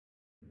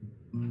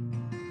There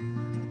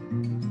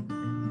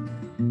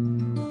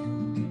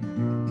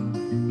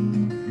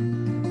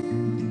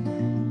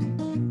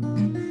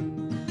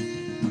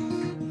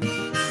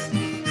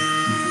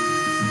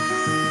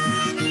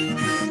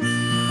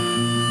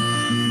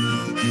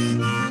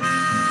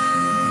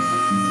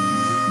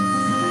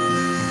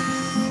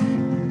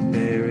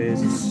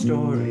is a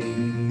story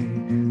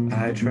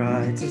I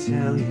tried to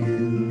tell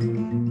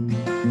you,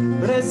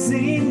 but I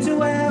seem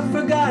to have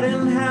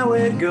forgotten how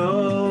it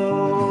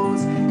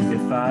goes.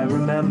 If I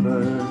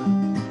remember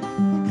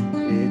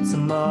it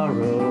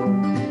tomorrow,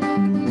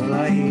 will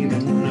I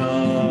even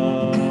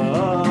know?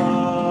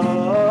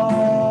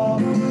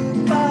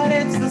 But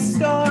it's the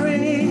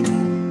story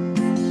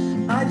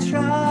I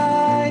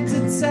tried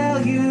to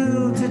tell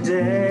you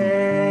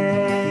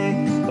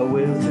today. Or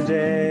will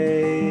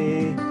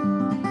today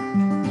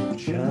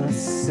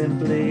just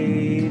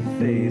simply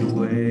fade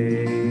away?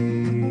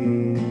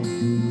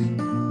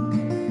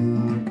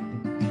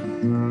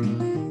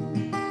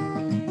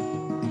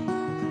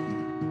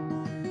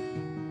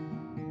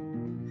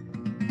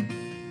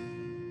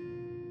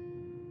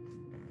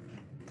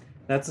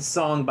 That's a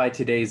song by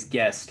today's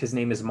guest. His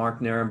name is Marc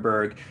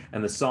Nerenberg,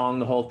 and the song,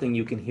 the whole thing,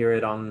 you can hear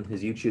it on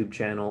his YouTube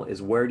channel,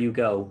 is Where Do You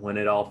Go When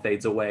It All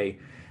Fades Away?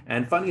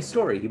 And funny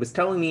story, he was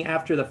telling me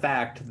after the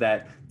fact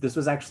that this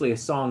was actually a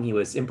song he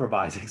was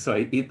improvising.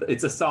 So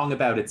it's a song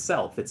about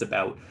itself. It's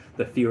about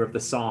the fear of the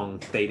song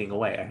fading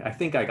away. I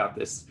think I got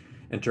this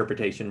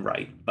interpretation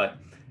right. But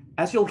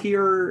as you'll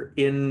hear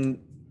in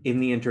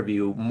the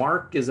interview,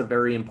 Marc is a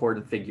very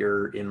important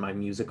figure in my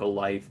musical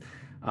life.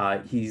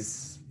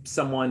 He's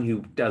someone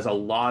who does a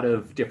lot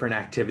of different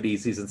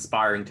activities. He's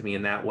inspiring to me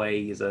in that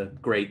way. He's a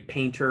great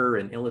painter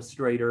and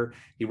illustrator.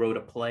 He wrote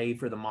a play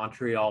for the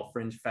Montreal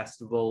Fringe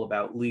Festival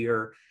about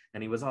Lear,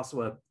 and he was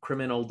also a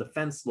criminal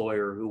defense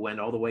lawyer who went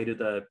all the way to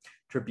the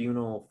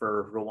tribunal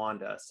for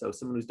Rwanda. So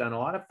someone who's done a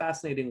lot of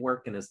fascinating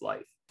work in his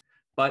life.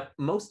 But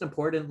most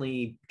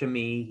importantly to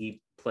me,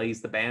 he plays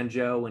the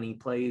banjo and he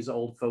plays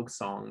old folk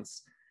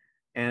songs.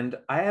 And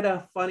I had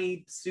a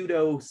funny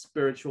pseudo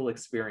spiritual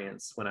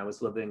experience when I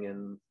was living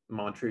in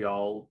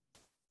Montreal.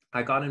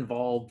 I got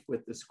involved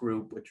with this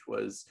group, which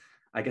was,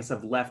 I guess,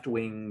 of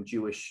left-wing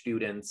Jewish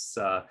students,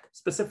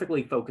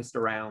 specifically focused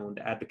around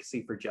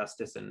advocacy for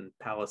justice in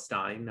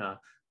Palestine,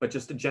 but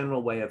just a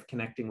general way of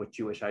connecting with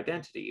Jewish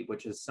identity,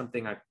 which is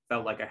something I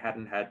felt like I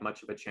hadn't had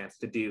much of a chance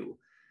to do.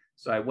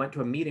 So I went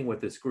to a meeting with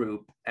this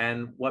group,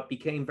 and what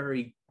became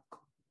very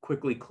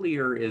quickly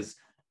clear is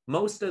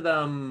most of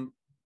them,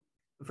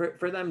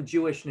 for them,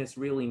 Jewishness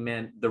really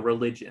meant the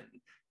religion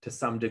to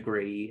some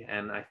degree,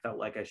 and I felt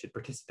like I should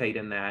participate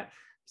in that.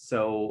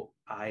 So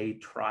I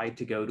tried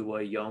to go to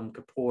a Yom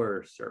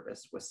Kippur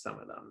service with some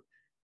of them.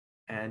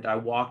 And I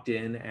walked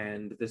in,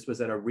 and this was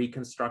at a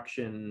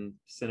Reconstruction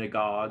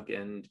synagogue,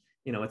 and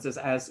it's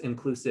as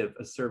inclusive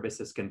a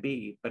service as can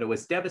be. But it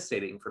was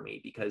devastating for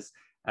me because,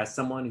 as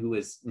someone who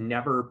has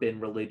never been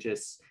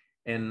religious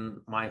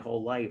in my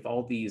whole life,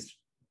 all these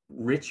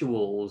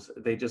rituals,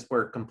 they just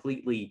were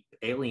completely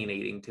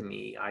alienating to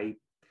me.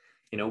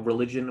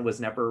 Religion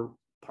was never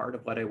part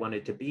of what I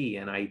wanted to be.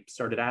 And I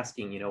started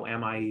asking,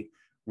 am I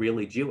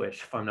really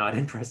Jewish if I'm not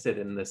interested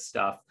in this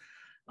stuff?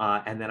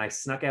 And then I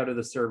snuck out of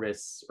the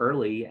service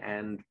early,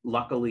 and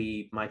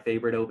luckily my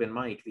favorite open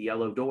mic, the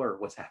Yellow Door,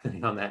 was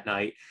happening on that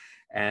night.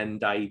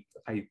 And I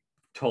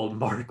told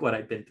Marc what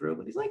I'd been through,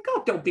 and he's like,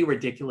 oh, don't be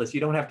ridiculous.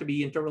 You don't have to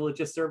be into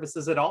religious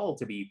services at all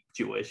to be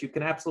Jewish. You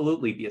can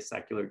absolutely be a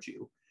secular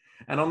Jew.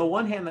 And on the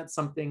one hand, that's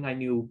something I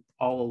knew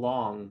all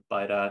along,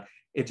 but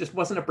it just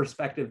wasn't a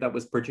perspective that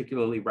was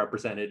particularly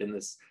represented in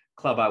this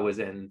club I was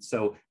in.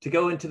 So to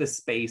go into the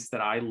space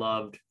that I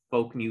loved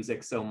folk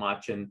music so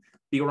much and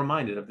be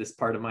reminded of this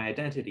part of my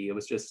identity, it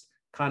was just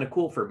kind of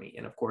cool for me.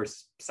 And of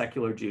course,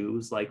 secular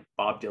Jews like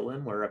Bob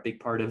Dylan were a big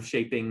part of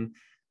shaping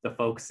the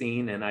folk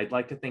scene. And I'd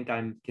like to think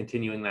I'm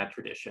continuing that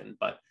tradition.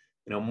 But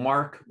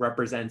Marc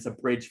represents a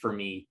bridge for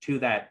me to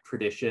that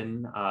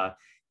tradition.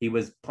 He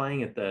was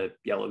playing at the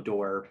Yellow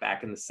Door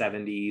back in the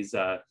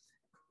 70s.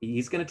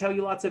 He's going to tell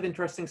you lots of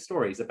interesting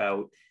stories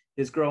about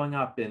his growing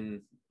up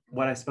in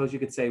what I suppose you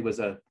could say was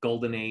a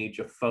golden age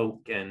of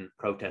folk and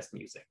protest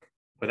music.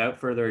 Without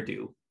further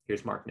ado,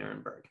 here's Marc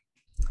Nerenberg.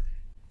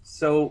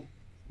 So,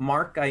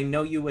 Marc, I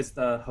know you as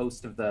the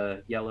host of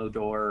the Yellow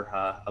Door,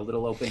 a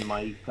little open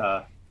mic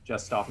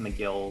just off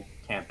McGill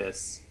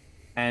campus.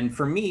 And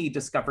for me,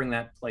 discovering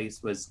that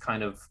place was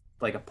kind of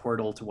like a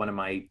portal to one of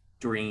my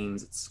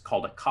dreams. It's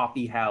called a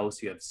coffee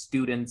house. You have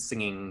students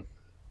singing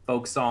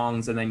folk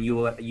songs, and then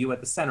you at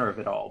the center of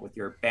it all with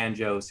your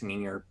banjo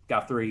singing your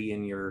Guthrie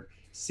and your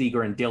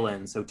Seeger and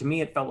Dylan. So to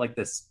me, it felt like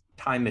this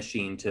time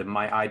machine to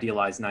my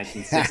idealized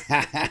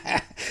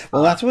 1960s.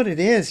 Well, that's what it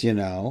is,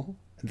 The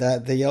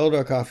Yellow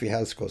Door Coffee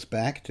House goes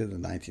back to the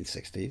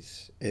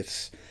 1960s.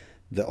 It's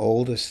the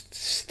oldest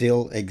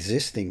still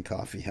existing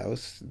coffee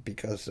house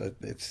because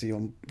it's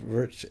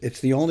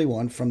the only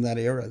one from that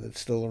era that's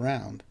still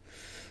around.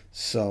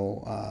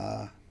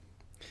 So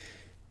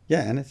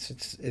yeah, and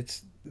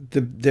it's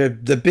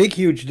the big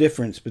huge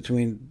difference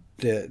between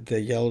the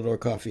Yellow Door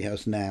Coffee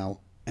House now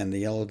And the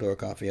Yellow Door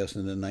Coffee House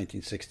in the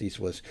 1960s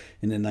was,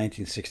 in the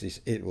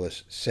 1960s, it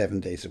was 7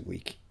 days a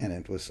week and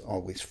it was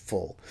always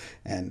full.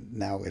 And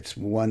now it's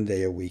 1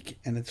 day a week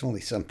and it's only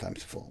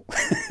sometimes full.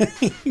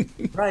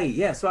 Right.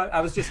 Yeah. So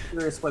I was just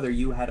curious whether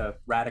you had a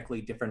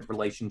radically different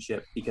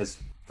relationship because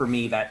for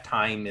me, that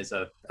time is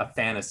a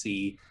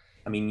fantasy.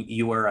 I mean,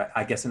 you were,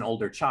 I guess, an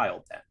older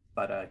child then,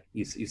 but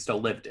you still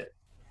lived it.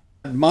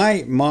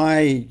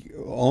 My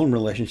own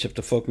relationship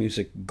to folk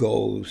music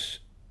goes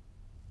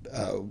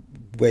uh,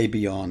 way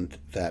beyond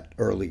that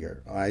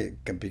earlier. I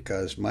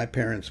Because my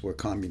parents were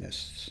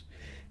communists,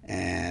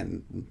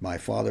 and my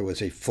father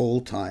was a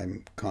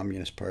full-time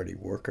Communist Party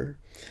worker.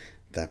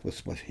 That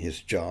was what his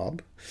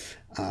job.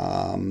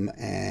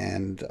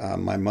 And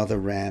my mother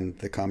ran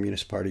the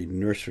Communist Party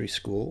nursery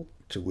school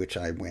to which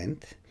I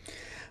went.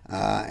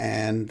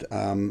 And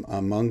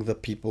among the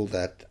people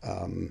that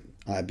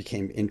I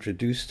became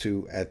introduced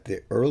to at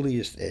the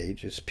earliest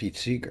age is Pete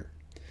Seeger.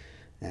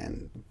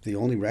 And the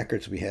only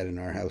records we had in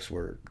our house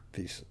were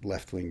these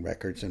left wing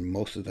records, and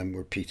most of them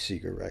were Pete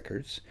Seeger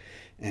records.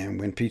 And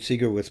when Pete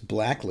Seeger was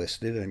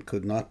blacklisted and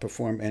could not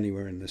perform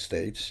anywhere in the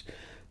States,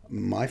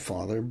 my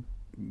father,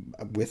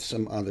 with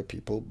some other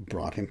people,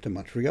 brought him to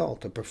Montreal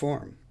to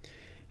perform.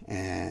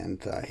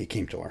 And he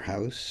came to our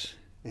house,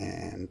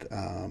 and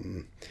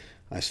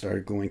I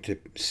started going to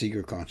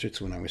Seeger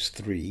concerts when I was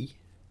 3.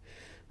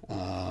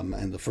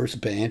 And the first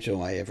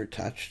banjo I ever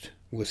touched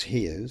was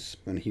his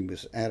when he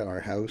was at our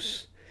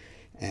house,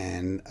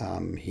 and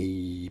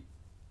he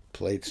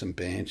played some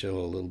banjo,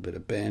 a little bit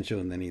of banjo,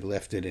 and then he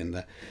left it in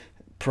the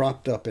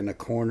propped up in a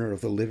corner of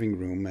the living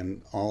room,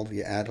 and all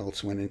the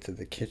adults went into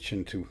the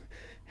kitchen to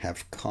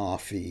have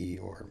coffee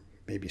or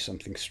maybe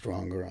something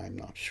stronger, I'm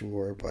not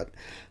sure, but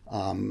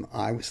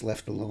I was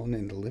left alone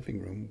in the living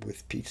room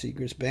with Pete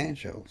Seeger's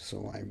banjo.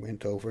 So I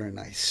went over and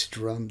I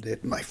strummed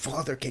it. My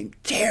father came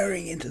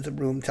tearing into the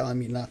room telling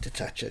me not to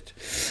touch it.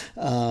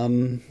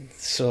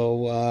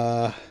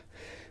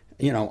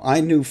 I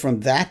knew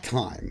from that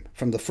time,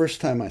 from the first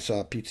time I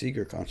saw a Pete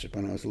Seeger concert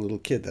when I was a little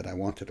kid, that I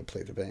wanted to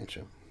play the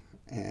banjo.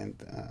 And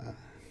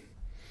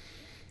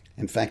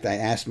in fact, I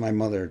asked my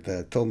mother,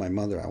 told my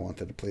mother I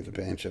wanted to play the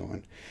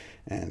banjo,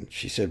 and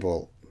she said,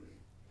 "Well,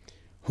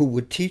 who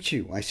would teach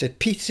you?" I said,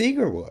 "Pete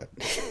Seeger would."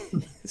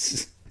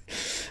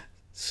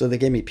 So they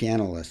gave me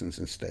piano lessons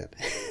instead.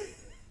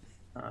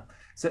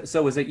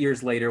 So was it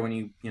years later when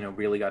you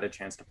really got a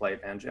chance to play a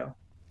banjo?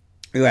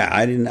 Yeah,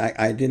 I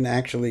didn't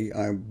actually.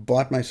 I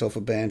bought myself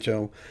a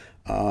banjo.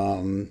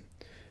 Um,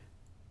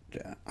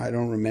 I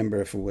don't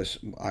remember if it was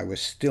I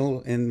was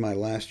still in my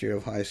last year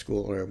of high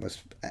school or it was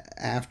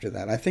after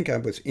that. I think I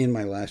was in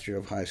my last year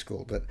of high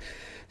school, but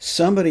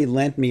somebody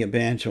lent me a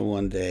banjo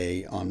one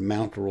day on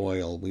Mount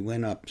Royal. We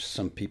went up.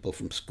 Some people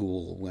from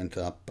school went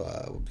up.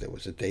 There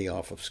was a day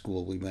off of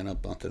school. We went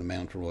up onto the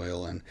Mount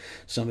Royal, and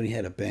somebody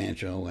had a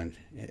banjo, and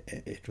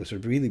it was a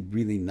really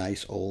really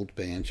nice old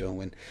banjo,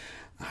 and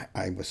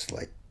I was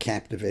like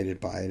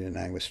captivated by it, and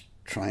I was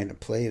trying to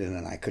play it,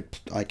 and I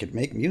could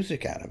make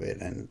music out of it,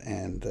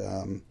 and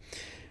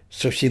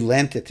so she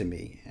lent it to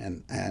me,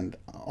 and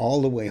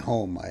all the way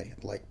home I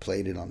like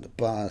played it on the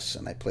bus,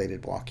 and I played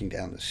it walking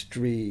down the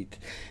street,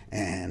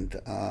 and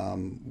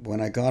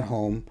when I got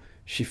home,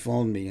 she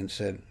phoned me and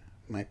said,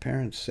 "My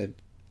parents said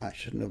I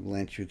shouldn't have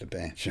lent you the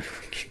banjo.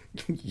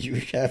 You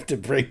have to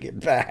bring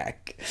it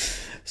back."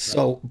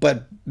 So,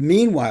 but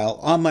meanwhile,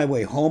 on my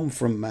way home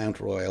from Mount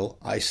Royal,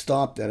 I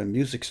stopped at a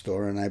music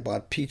store and I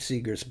bought Pete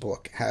Seeger's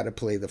book, How to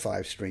Play the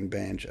Five-String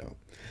Banjo.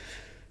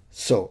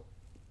 So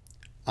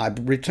I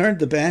returned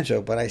the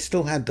banjo, but I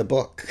still had the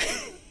book.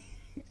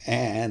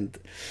 And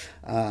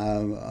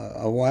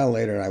a while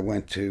later, I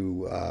went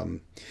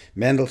to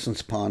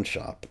Mendelssohn's Pawn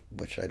Shop,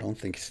 which I don't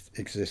think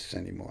exists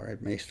anymore.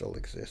 It may still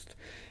exist.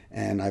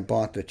 And I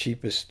bought the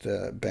cheapest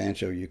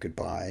banjo you could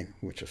buy,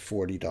 which was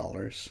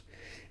 $40.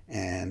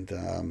 And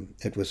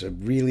it was a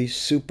really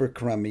super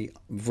crummy,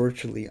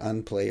 virtually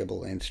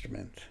unplayable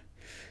instrument.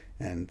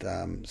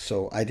 And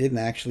so I didn't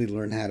actually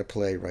learn how to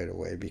play right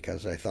away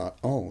because I thought,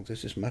 oh,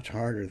 this is much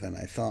harder than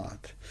I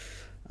thought.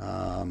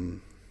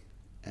 Um,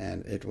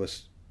 and it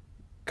was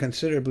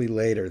considerably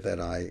later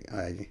that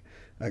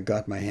I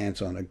got my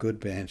hands on a good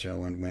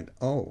banjo and went,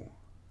 oh,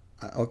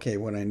 okay,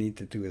 what I need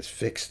to do is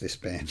fix this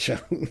banjo,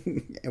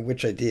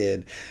 which I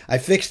did. I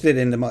fixed it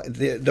in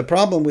the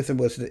problem with it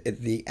was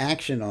the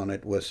action on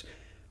it was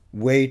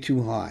way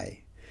too high,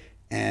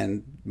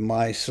 and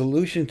my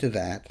solution to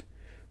that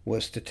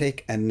was to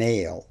take a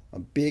nail, a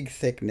big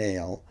thick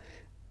nail,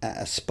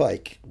 a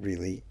spike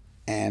really,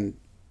 and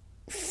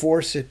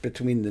force it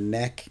between the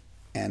neck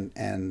and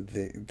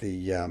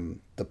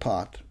the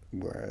pot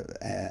where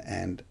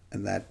and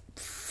that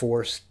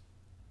forced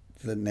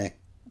the neck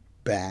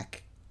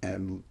back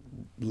and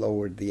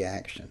lowered the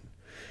action.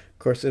 Of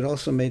course, it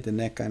also made the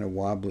neck kind of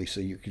wobbly,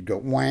 so you could go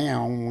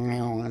wow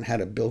wow and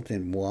had a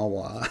built-in wah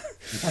wah.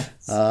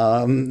 Nice.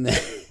 um,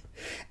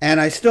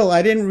 and I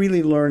didn't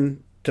really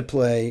learn to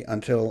play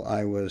until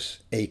I was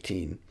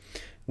 18.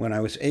 When I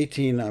was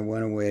 18, I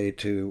went away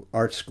to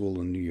art school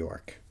in New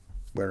York,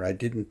 where I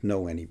didn't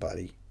know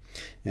anybody.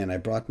 And I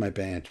brought my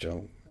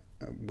banjo,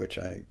 which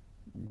I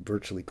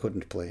virtually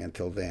couldn't play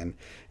until then,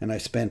 and I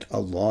spent a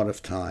lot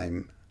of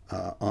time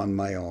on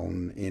my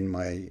own in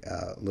my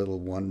little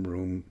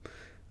one-room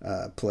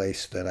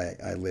place that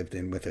I lived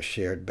in with a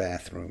shared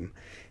bathroom,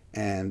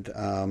 and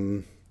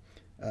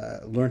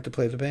learned to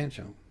play the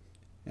banjo.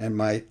 And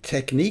my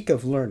technique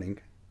of learning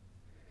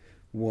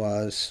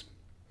was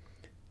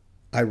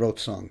I wrote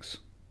songs.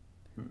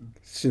 Mm.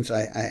 Since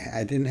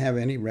I didn't have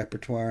any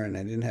repertoire and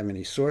I didn't have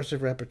any source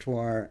of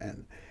repertoire,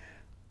 and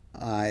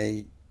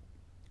I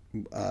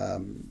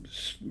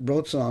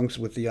wrote songs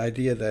with the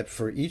idea that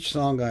for each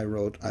song I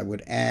wrote, I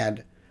would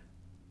add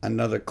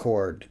another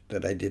chord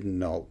that I didn't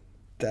know.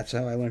 That's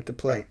how I learned to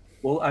play. Right.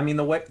 Well, I mean,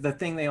 the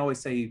thing they always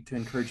say to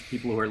encourage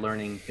people who are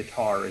learning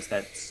guitar is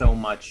that so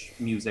much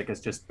music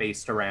is just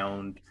based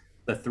around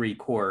the three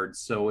chords.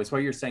 So is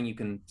what you're saying you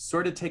can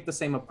sort of take the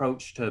same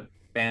approach to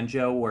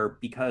banjo, or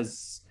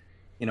because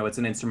it's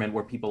an instrument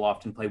where people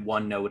often play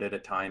one note at a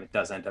time, it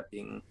does end up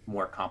being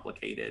more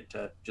complicated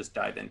to just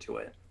dive into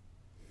it.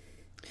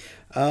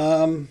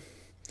 Um,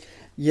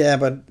 yeah,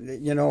 but I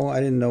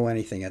didn't know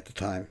anything at the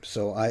time,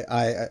 so I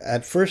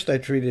at first I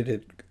treated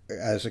it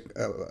as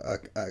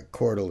a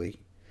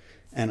quarterly,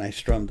 and I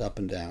strummed up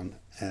and down,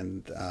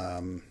 and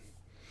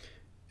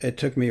it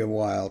took me a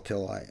while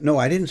till no,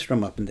 I didn't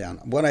strum up and down.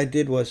 What I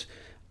did was,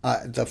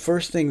 the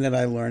first thing that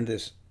I learned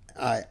is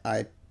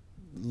I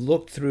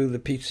looked through the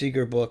Pete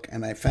Seeger book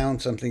and I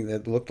found something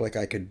that looked like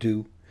I could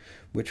do,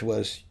 which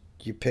was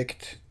you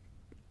picked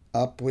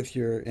up with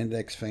your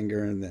index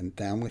finger and then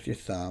down with your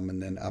thumb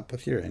and then up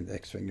with your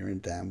index finger and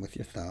down with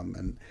your thumb,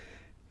 and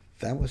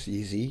that was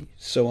easy.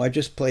 So I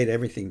just played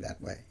everything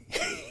that way.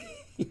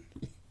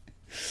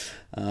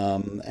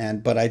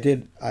 And but I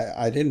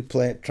didn't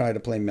try to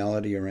play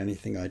melody or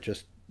anything. I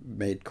just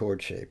made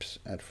chord shapes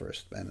at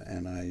first,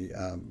 and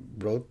I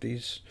wrote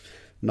these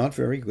not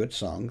very good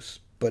songs,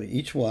 but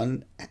each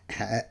one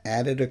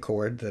added a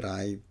chord that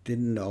I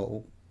didn't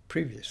know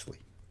previously.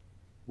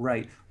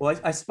 Right. Well,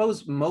 I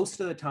suppose most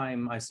of the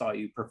time I saw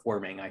you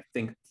performing, I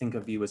think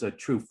of you as a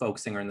true folk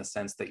singer in the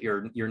sense that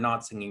you're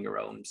not singing your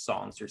own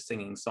songs. You're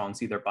singing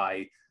songs either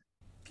by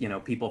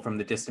people from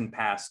the distant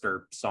past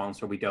or songs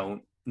where we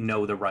don't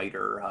know the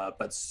writer.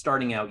 But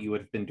starting out, you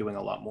would have been doing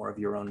a lot more of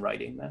your own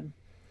writing then.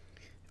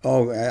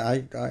 Oh,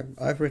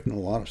 I've written a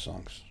lot of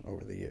songs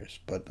over the years,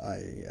 but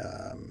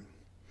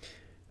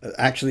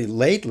actually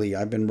lately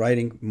I've been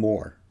writing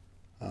more.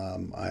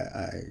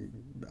 I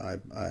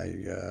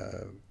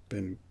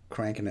been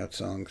cranking out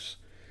songs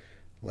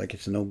like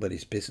it's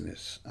nobody's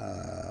business.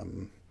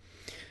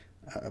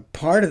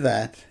 Part of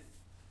that,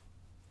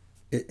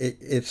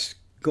 it's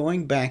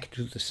going back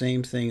to the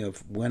same thing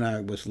of when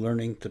I was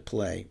learning to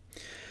play,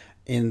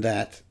 in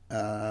that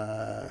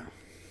a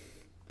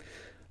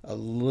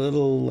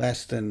little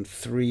less than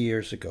 3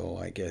 years ago,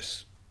 I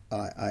guess,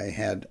 I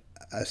had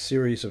a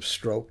series of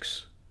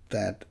strokes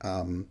that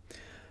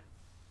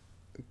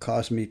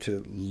caused me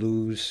to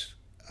lose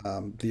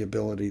the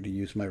ability to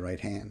use my right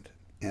hand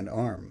and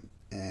arm.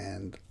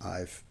 And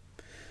I've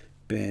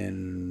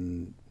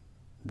been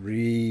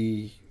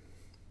regaining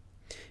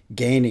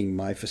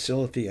my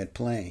facility at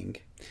playing.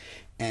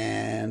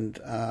 And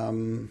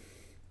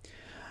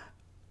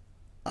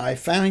I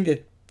found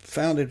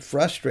it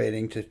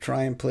frustrating to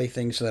try and play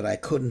things that I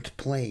couldn't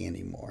play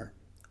anymore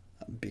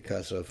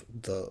because of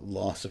the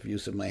loss of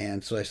use of my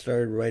hands. So I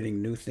started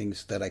writing new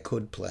things that I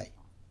could play.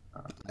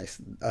 Uh, I,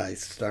 I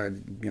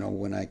started,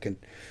 when I could,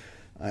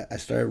 I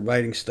started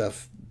writing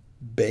stuff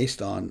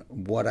based on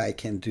what I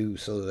can do,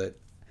 so that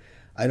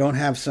I don't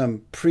have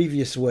some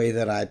previous way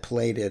that I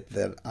played it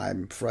that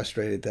I'm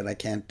frustrated that I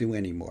can't do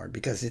anymore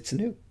because it's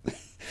new.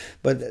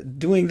 But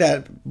doing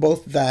that,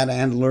 both that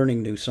and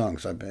learning new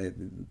songs,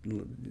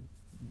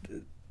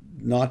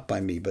 not by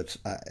me, but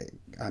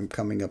I'm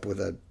coming up with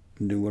a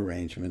new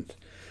arrangement,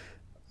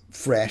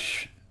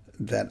 fresh,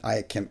 that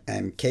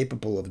am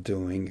capable of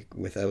doing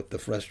without the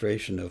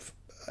frustration of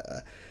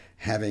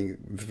having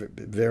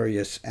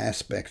various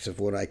aspects of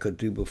what I could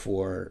do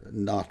before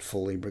not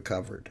fully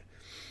recovered.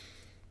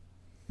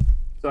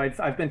 so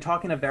I've been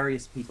talking to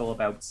various people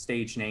about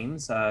stage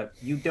names.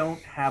 You don't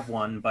have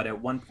one, but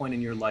at one point in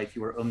your life,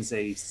 you were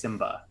Umze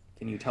Simba.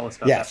 Can you tell us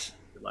about that Yes.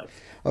 in your life?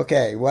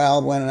 Okay.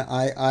 Well, when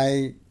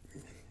I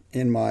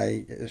in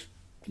my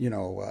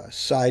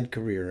side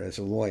career as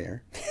a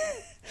lawyer,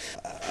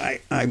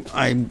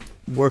 I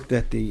worked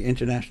at the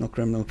International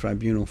Criminal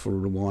Tribunal for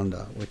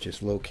Rwanda, which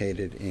is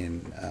located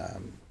in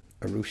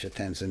Arusha,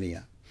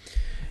 Tanzania.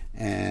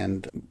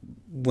 And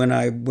when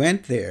I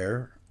went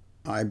there,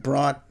 I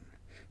brought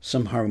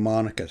some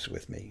harmonicas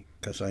with me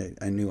because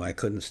I knew I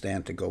couldn't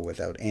stand to go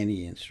without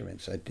any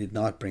instruments. I did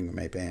not bring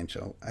my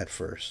banjo at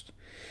first.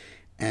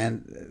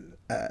 And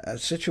a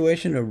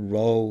situation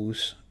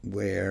arose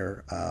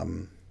where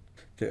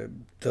the,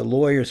 the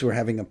lawyers were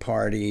having a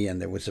party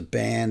and there was a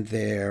band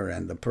there,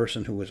 and the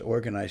person who was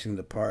organizing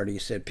the party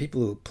said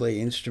people who play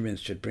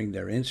instruments should bring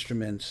their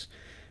instruments.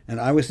 And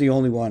I was the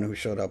only one who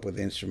showed up with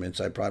instruments.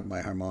 I brought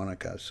my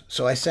harmonicas.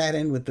 So I sat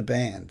in with the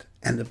band.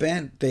 And the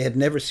band, they had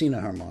never seen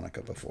a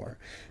harmonica before.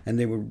 And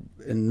they were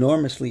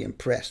enormously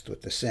impressed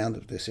with the sound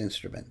of this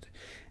instrument.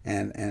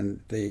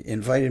 And they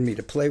invited me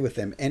to play with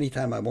them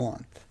anytime I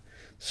want.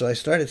 So I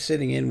started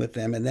sitting in with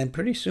them. And then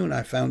pretty soon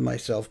I found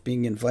myself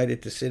being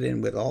invited to sit in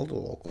with all the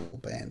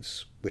local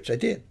bands, which I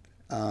did.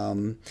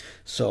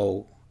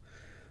 So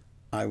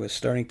I was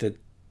starting to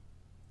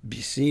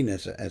be seen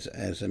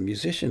as a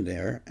musician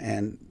there.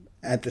 And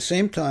at the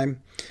same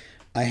time,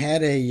 I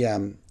had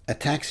a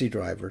taxi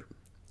driver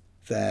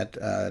that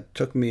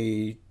took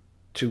me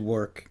to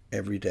work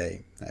every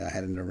day. I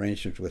had an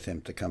arrangement with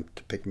him to come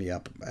to pick me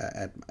up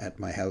at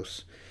my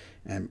house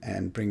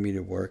and bring me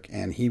to work.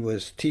 And he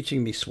was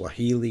teaching me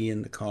Swahili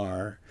in the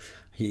car.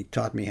 He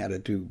taught me how to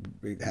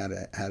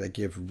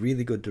give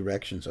really good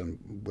directions on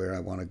where I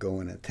want to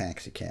go in a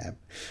taxi cab.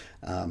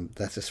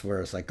 That's as far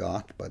as I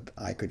got, but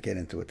I could get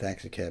into a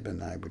taxi cab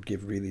and I would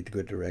give really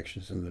good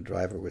directions, and the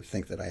driver would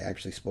think that I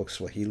actually spoke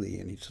Swahili,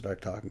 and he'd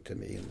start talking to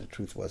me. And the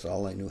truth was,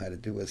 all I knew how to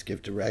do was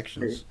give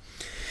directions.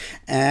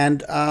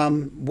 And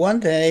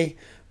one day,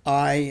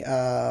 I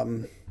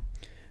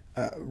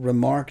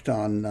remarked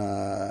on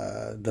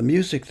the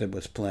music that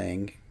was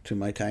playing to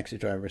my taxi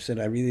driver. Said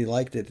I really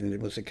liked it, and it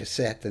was a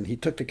cassette. And he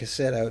took the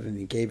cassette out and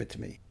he gave it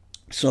to me.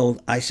 So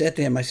I said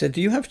to him, I said,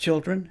 "Do you have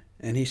children?"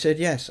 And he said,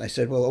 "Yes." I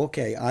said, "Well,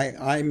 okay,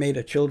 I made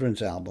a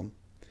children's album.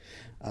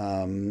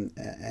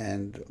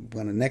 And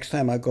when the next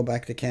time I go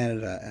back to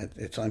Canada,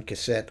 it's on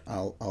cassette.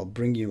 I'll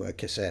bring you a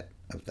cassette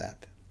of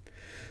that."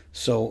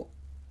 So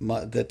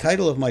the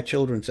title of my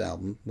children's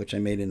album, which I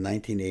made in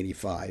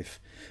 1985,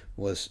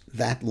 was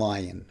That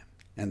Lion.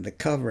 And the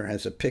cover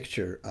has a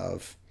picture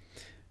of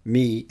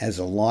me as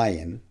a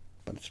lion,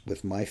 but it's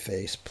with my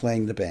face,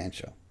 playing the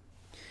banjo.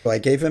 So I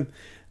gave him,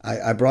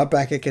 I brought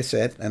back a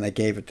cassette and I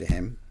gave it to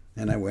him,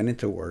 and I went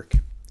into work.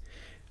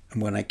 And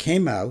when I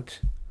came out,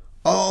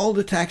 all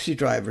the taxi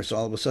drivers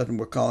all of a sudden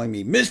were calling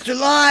me Mr.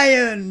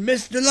 Lion,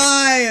 Mr.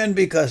 Lion,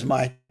 because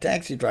my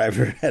taxi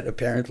driver had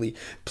apparently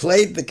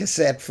played the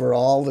cassette for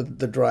all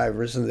the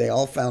drivers, and they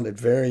all found it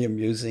very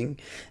amusing.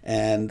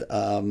 And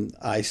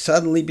I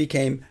suddenly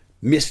became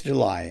Mr.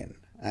 Lion.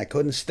 I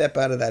couldn't step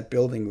out of that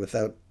building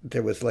without,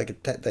 there was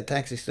like the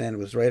taxi stand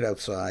was right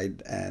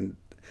outside, and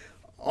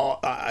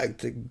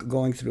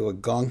going through a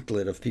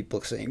gauntlet of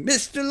people saying,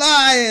 Mr.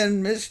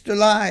 Lion, Mr.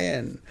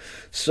 Lion.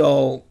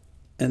 So,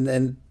 and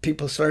then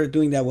people started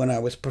doing that when I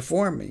was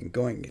performing,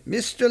 going,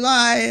 Mr.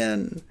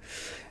 Lion.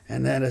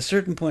 And at a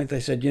certain point, I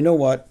said, "You know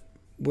what?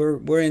 We're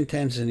in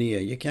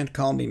Tanzania. You can't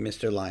call me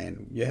Mr.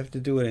 Lion. You have to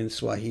do it in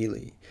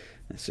Swahili."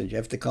 I said, "You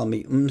have to call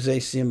me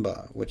Mzee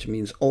Simba," which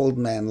means old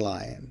man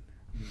lion.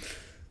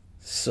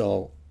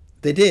 So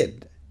they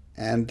did.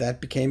 And that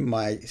became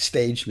my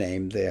stage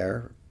name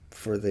there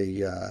for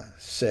the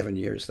 7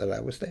 years that I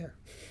was there.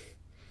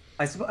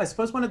 I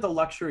suppose one of the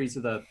luxuries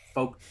of the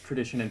folk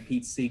tradition, and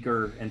Pete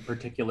Seeger in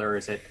particular,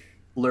 is it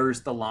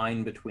blurs the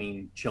line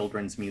between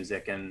children's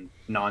music and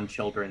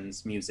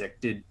non-children's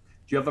music. Do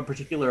you have a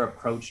particular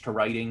approach to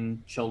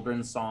writing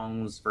children's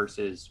songs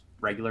versus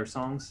regular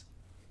songs?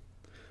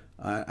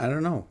 I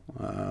don't know.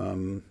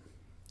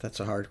 That's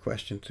a hard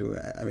question to.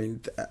 I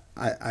mean,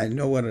 I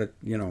know what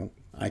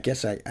I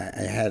guess I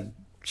had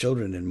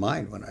children in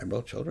mind when I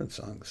wrote children's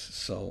songs.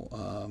 So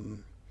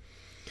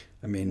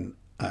I mean,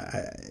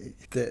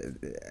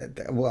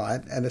 well,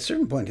 at a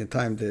certain point in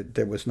time,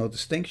 there was no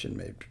distinction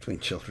made between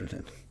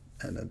children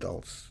and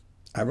adults.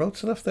 I wrote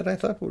stuff that I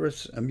thought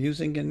was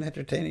amusing and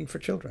entertaining for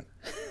children.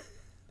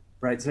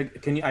 Right. So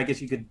can you? I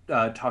guess you could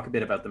talk a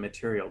bit about the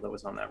material that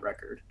was on that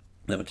record.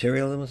 The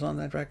material that was on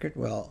that record,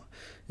 well,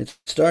 it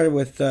started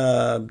with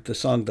the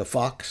song "The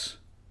Fox,"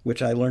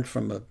 which I learned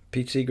from a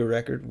Pete Seeger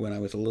record when I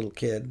was a little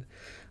kid.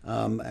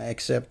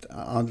 Except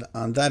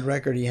on that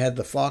record, he had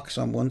the fox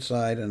on one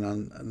side, and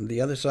on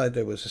the other side,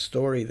 there was a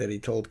story that he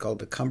told called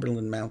the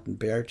Cumberland Mountain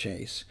Bear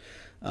Chase,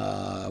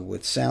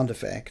 with sound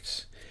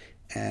effects.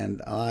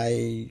 And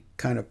I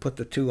kind of put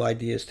the two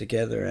ideas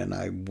together, and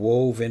I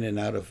wove in and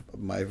out of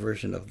my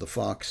version of the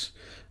fox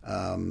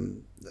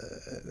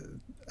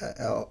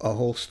a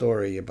whole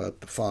story about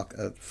the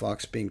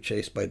fox being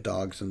chased by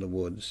dogs in the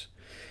woods,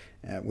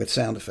 with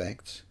sound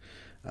effects.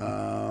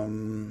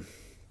 Um,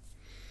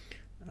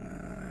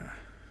 I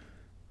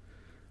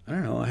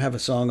don't know. I have a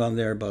song on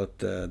there about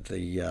the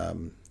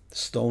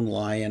stone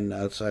lion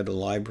outside the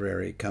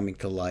library coming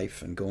to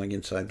life and going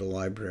inside the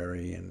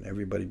library, and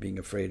everybody being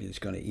afraid he's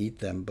going to eat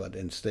them, but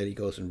instead he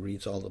goes and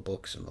reads all the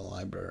books in the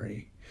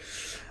library.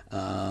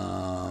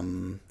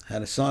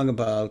 Had a song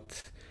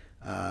about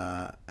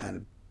a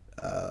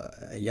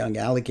young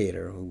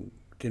alligator who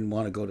didn't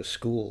want to go to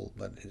school,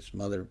 but his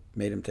mother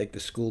made him take the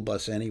school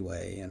bus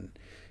anyway, and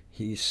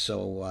he's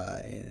so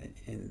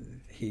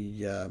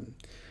he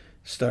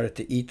started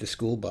to eat the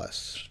school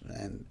bus,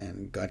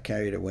 and got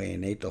carried away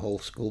and ate the whole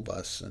school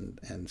bus,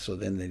 and so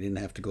then they didn't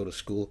have to go to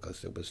school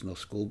because there was no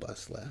school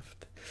bus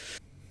left.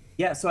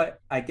 Yeah, so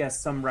I guess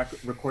some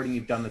recording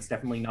you've done that's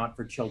definitely not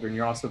for children.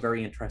 You're also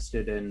very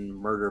interested in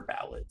murder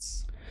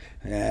ballads.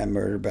 Yeah,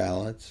 murder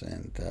ballads,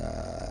 and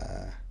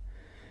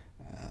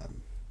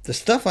the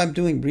stuff I'm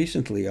doing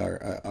recently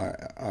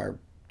are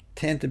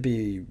tend to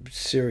be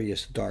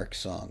serious, dark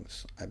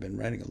songs. I've been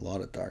writing a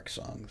lot of dark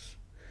songs,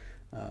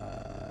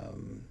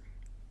 um,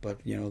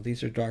 but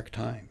these are dark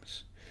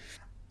times.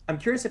 I'm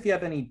curious if you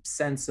have any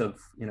sense of,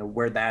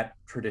 where that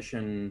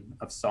tradition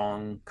of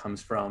song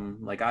comes from.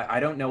 Like, I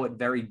don't know it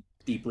very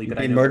deeply, You but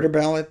I mean know murder there,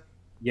 ballad?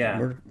 yeah.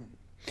 Murder.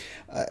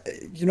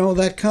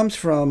 That comes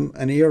from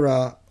an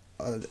era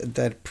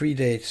that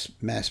predates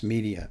mass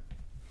media.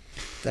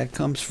 That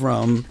comes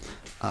from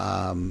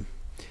um,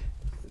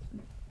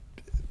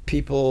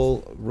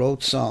 people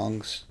wrote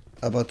songs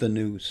about the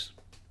news,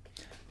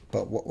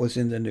 about what was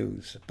in the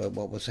news, about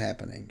what was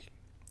happening.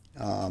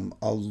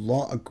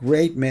 A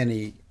great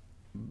many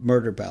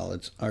murder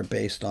ballads are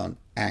based on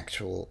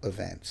actual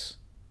events.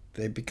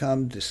 They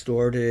become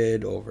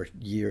distorted over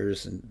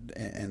years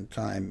and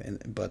time,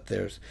 but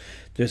there's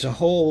a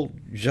whole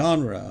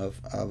genre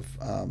of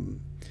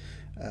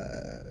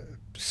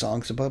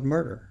songs about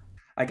murder.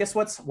 I guess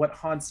what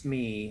haunts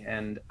me,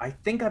 and I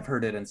think I've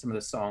heard it in some of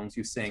the songs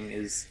you sing,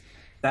 is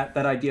that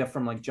idea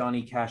from like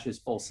Johnny Cash's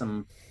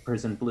Folsom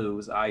Prison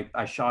Blues.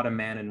 I shot a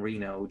man in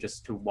Reno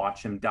just to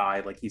watch him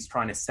die. Like he's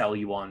trying to sell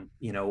you on,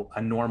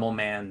 a normal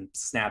man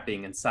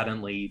snapping and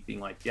suddenly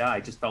being like, yeah, I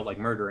just felt like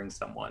murdering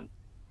someone.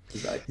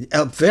 Is that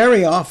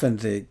Very often,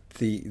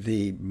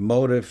 the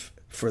motive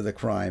for the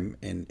crime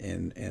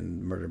in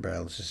murder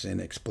ballads is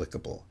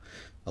inexplicable.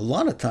 A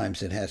lot of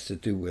times, it has to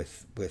do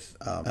with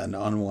an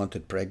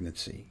unwanted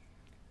pregnancy.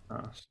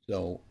 uh,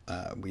 So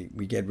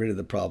we get rid of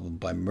the problem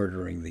by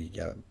murdering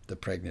the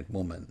pregnant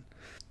woman.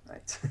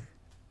 right?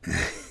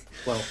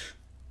 Well,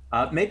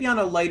 maybe on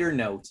a lighter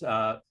note,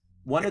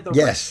 one of the records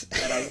Yes.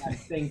 that I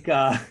think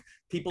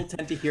people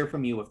tend to hear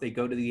from you if they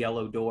go to the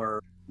Yellow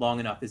Door long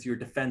enough is your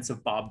defense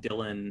of Bob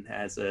Dylan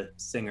as a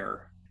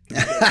singer. Can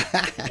you share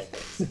about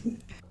this?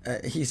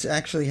 He's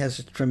actually has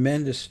a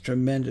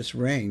tremendous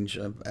range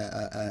of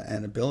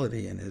and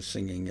ability in his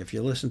singing. If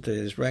you listen to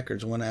his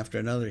records one after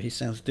another, he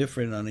sounds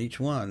different on each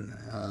one.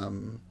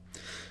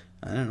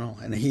 I don't know,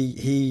 and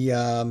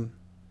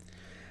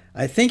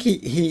I think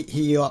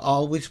he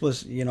always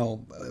was,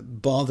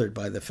 bothered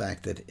by the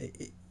fact that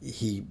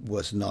he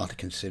was not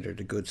considered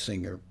a good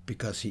singer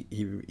because he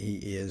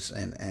is,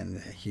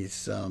 and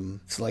he's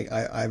it's like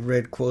I've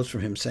read quotes from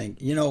him saying,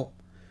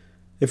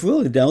 if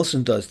Willie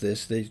Nelson does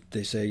this,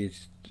 they say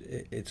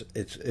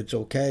it's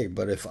okay,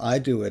 but if I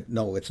do it,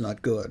 no, it's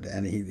not good.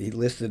 And he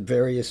listed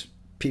various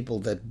people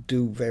that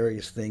do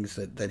various things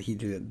that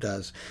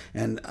does.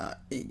 And I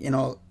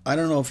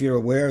don't know if you're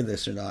aware of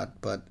this or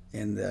not, but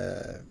in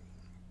the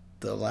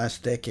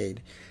last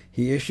decade,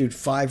 he issued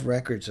 5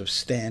 records of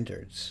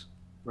standards.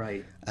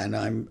 Right. And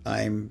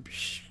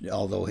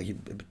although he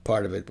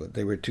part of it,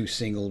 they were 2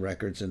 single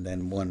records and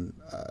then one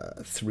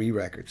 3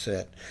 record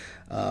set.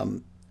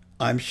 Um,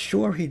 I'm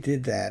sure he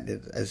did that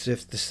as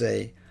if to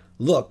say,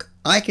 "Look,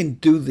 I can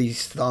do these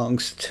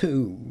songs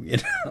too."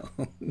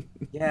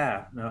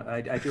 Yeah, no,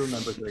 I do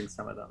remember hearing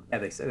some of them. Yeah,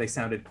 they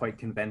sounded quite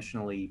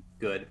conventionally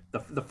good.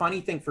 The funny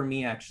thing for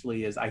me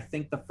actually is I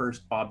think the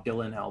first Bob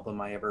Dylan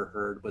album I ever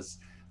heard was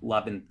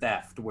Love and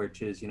Theft,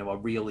 which is, a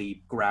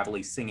really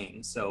gravelly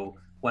singing. So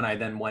when I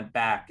then went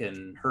back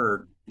and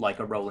heard like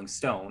a Rolling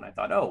Stone, I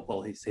thought, oh,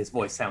 well, his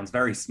voice sounds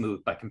very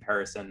smooth by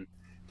comparison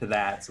to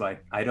that. So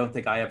I don't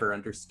think I ever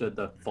understood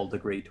the full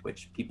degree to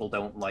which people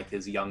don't like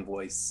his young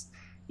voice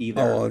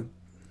either. Oh,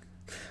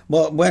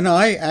 well, when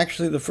I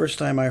actually the first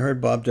time I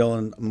heard Bob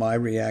Dylan, my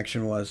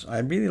reaction was, I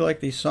really like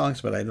these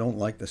songs, but I don't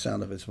like the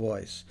sound of his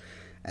voice.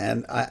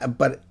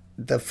 But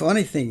the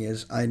funny thing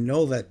is, I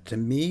know that to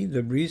me,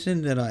 the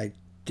reason that I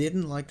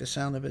didn't like the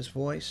sound of his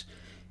voice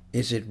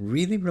is it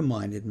really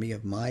reminded me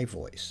of my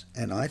voice,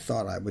 and I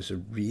thought I was a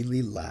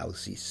really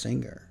lousy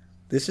singer.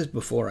 This is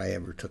before I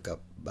ever took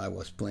up. I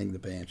was playing the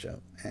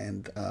banjo,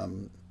 and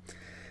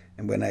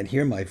when I'd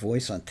hear my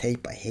voice on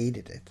tape, I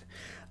hated it.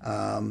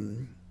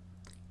 Um,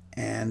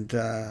 and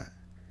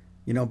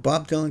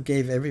Bob Dylan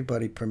gave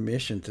everybody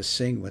permission to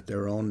sing with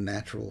their own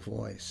natural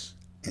voice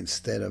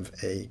instead of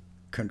a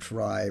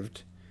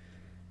contrived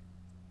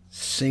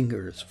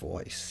singer's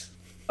voice.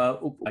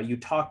 You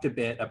talked a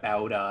bit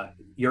about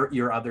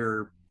your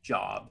other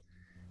job.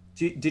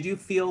 Did you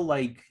feel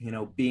like,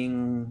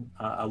 being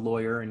a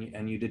lawyer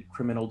and you did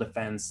criminal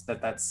defense,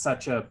 that's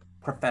such a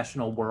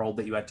professional world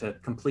that you had to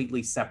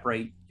completely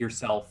separate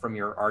yourself from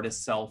your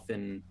artist self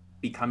in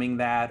becoming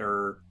that?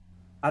 Or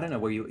I don't know,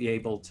 were you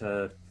able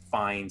to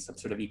find some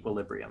sort of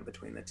equilibrium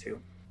between the two?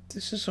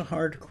 This is a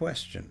hard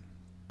question.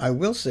 I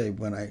will say,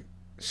 when I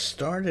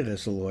started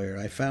as a lawyer,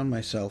 I found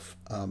myself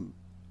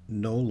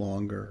no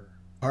longer,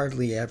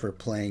 hardly ever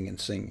playing and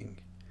singing.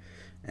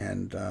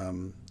 And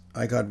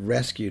I got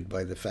rescued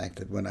by the fact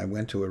that when I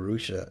went to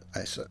Arusha,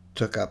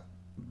 took up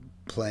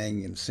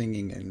playing and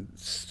singing,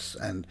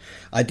 and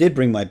I did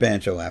bring my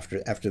banjo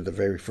after the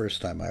very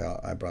first time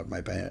I brought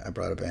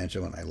a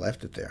banjo and I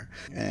left it there,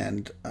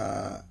 and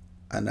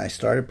I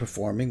started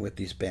performing with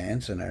these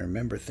bands, and I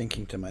remember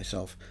thinking to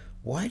myself,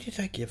 why did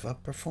I give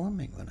up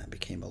performing when I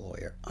became a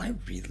lawyer? I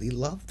really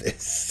love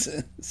this.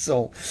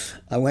 So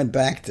I went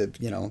back to,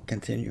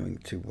 continuing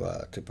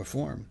to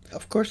perform.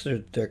 Of course,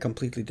 they're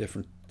completely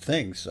different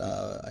things.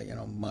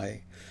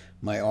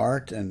 My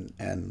art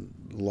and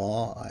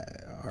law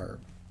are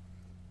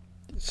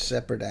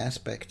separate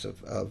aspects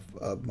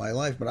of my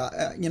life. But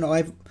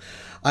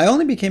I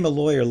only became a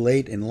lawyer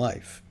late in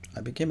life.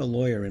 I became a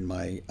lawyer in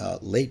my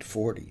late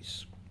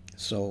 40s.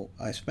 So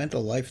I spent a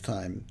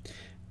lifetime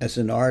as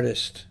an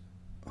artist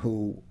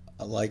who,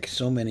 like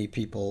so many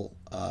people,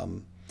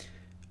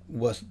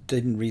 was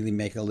didn't really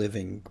make a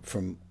living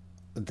from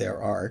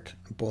their art.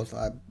 Both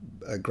a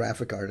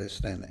graphic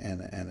artist and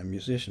a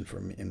musician,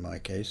 in my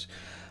case.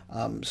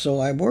 So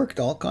I worked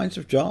all kinds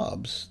of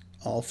jobs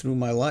all through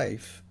my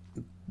life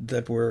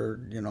that were,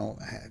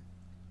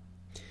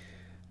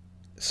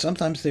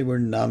 sometimes they were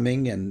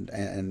numbing and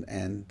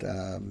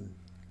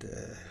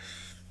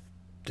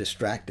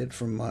distracted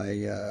from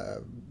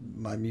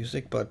my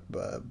music, but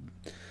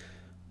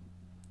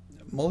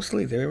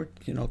mostly they're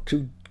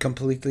two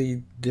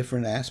completely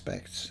different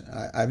aspects.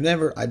 I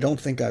don't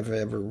think I've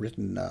ever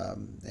written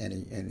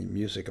any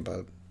music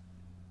about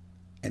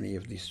any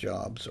of these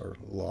jobs or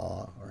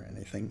law or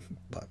anything,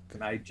 but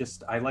And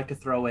I like to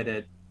throw it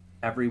at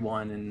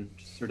everyone and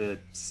just sort of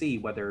see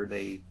whether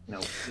they,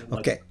 feel like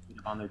okay.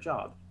 on their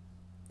job.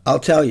 I'll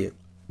tell you,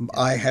 Yeah.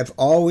 I have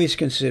always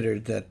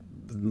considered that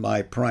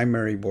my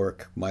primary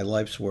work, my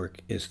life's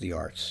work, is the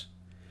arts.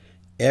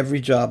 Every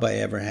job I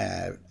ever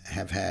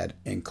have had,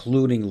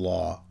 including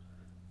law,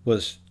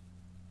 was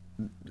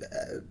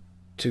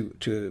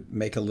to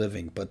make a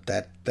living. But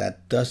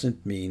that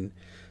doesn't mean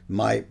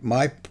my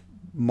my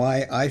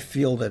my. I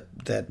feel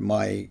that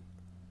my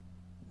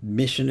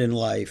mission in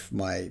life,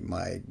 my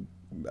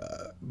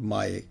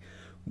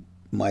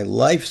my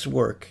life's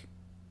work,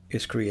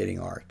 is creating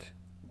art.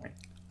 Right.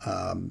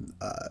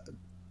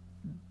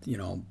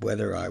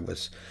 Whether I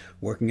was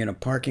working in a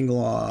parking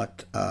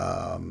lot,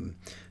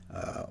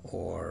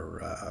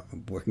 or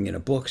working in a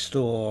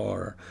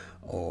bookstore,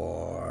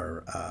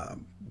 or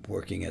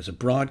working as a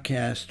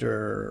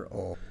broadcaster,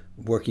 or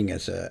working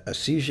as a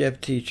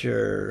CEGEP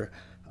teacher,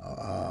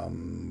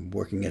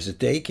 working as a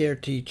daycare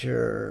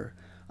teacher.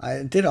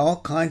 I did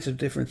all kinds of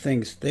different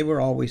things. They were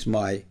always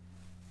my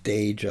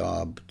day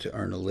job to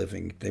earn a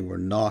living. They were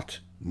not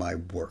my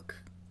work.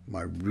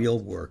 My real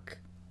work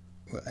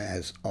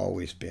has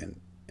always been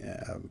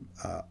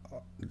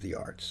the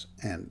arts.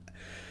 And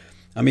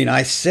I mean,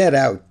 I set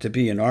out to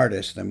be an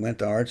artist and went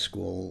to art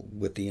school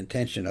with the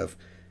intention of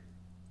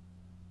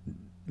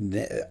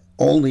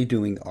only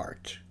doing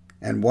art.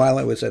 And while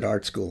I was at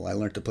art school, I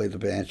learned to play the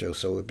banjo,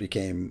 so it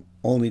became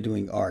only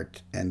doing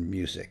art and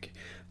music.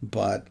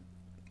 But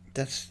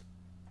that's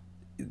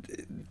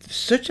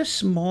such a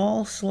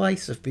small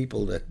slice of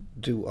people that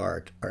do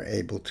art are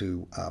able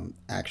to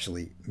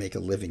actually make a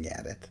living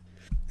at it.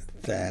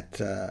 That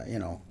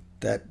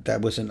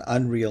that was an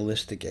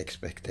unrealistic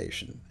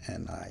expectation,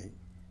 and I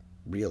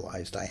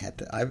realized I had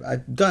to.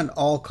 I've done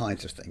all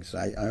kinds of things.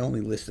 I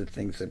only listed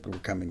things that were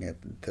coming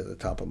to the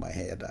top of my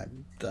head.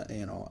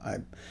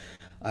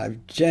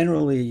 I've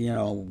generally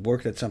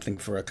worked at something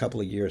for a couple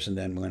of years and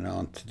then went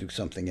on to do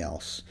something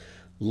else.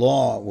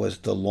 Law was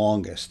the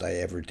longest I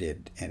ever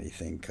did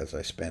anything because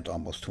I spent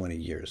almost 20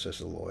 years as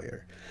a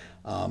lawyer.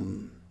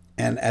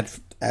 And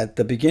at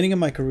the beginning of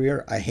my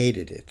career, I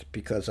hated it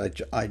because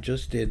I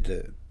just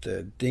did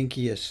the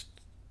dinkiest,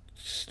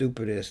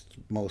 stupidest,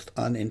 most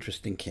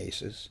uninteresting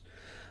cases.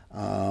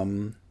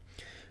 Um,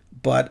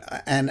 but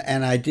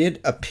I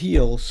did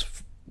appeals,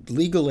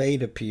 legal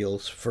aid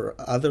appeals for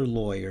other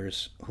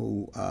lawyers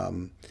who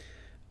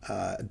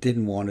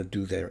didn't want to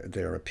do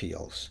their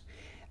appeals,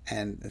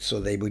 and so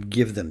they would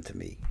give them to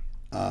me.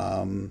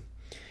 Um,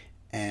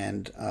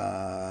 and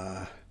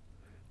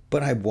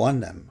But I won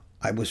them.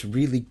 I was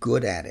really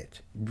good at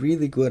it.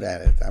 Really good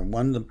at it. I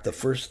won the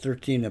first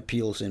 13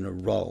 appeals in a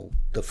row.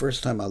 The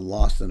first time I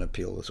lost an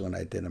appeal was when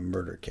I did a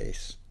murder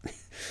case.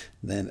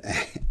 then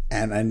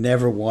and I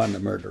never won a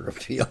murder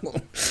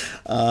appeal.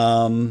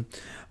 um,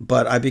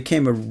 but I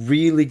became a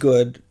really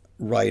good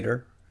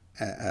writer,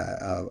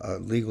 a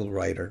legal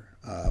writer.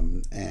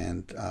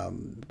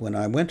 When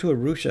I went to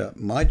Arusha,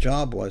 my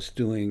job was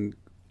doing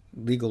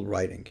legal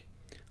writing.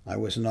 I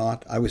was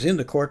not. I was in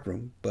the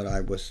courtroom, but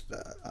I was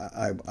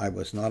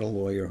not a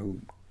lawyer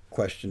who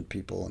questioned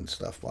people and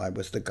stuff. I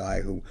was the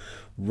guy who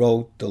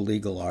wrote the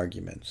legal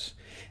arguments.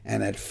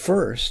 And at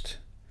first,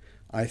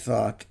 I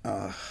thought,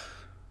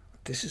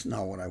 this is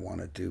not what I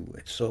want to do.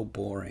 It's so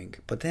boring.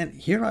 But then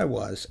here I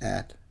was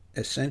at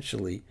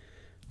essentially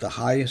the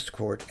highest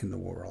court in the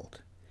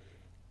world,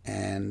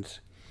 and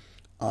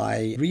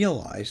I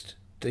realized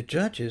the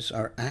judges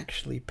are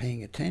actually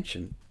paying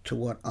attention to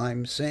what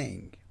I'm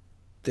saying.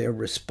 They're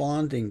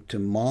responding to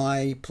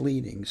my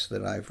pleadings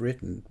that I've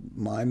written,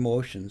 my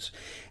motions.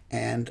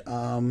 And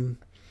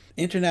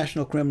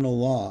international criminal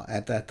law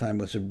at that time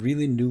was a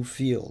really new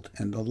field,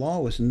 and the law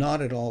was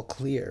not at all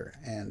clear.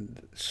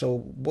 And so,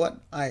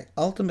 what I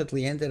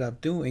ultimately ended up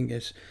doing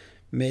is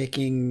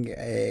making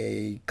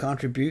a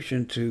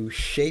contribution to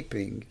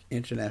shaping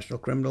international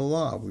criminal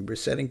law. We were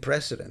setting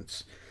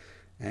precedents,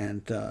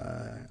 and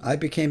I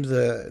became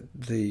the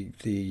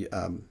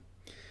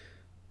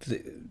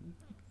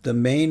the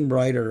main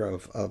writer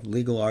of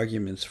legal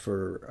arguments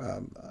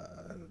for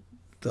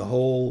the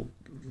whole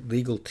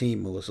legal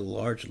team. It was a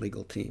large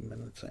legal team,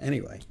 and it's,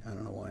 anyway, I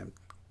don't know why I'm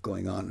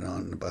going on and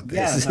on about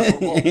Yeah, this. no,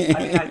 well,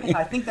 I mean,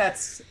 I think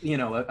that's,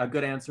 a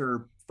good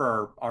answer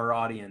for our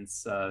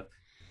audience.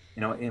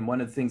 And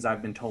one of the things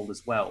I've been told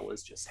as well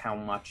is just how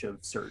much of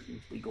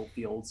certain legal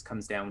fields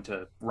comes down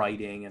to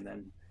writing, and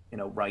then,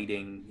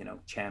 writing,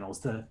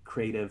 channels the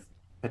creative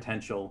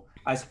potential.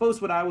 I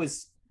suppose what I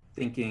was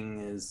thinking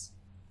is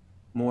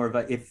more of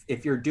a,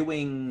 if you're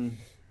doing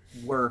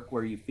work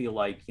where you feel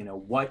like,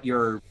 what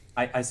you're,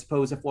 I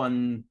suppose if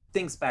one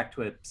thinks back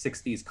to a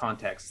 60s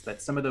context,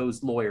 that some of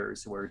those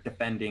lawyers who were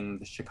defending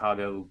the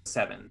Chicago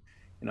Seven,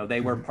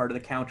 they were Mhm. part of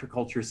the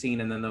counterculture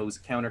scene, and then those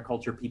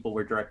counterculture people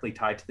were directly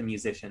tied to the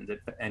musicians,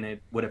 and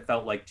it would have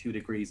felt like 2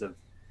 degrees of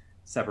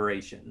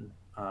separation.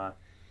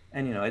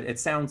 And it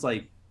sounds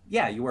like,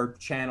 yeah, you were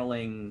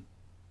channeling,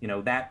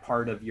 that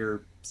part of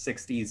your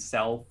 60s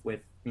self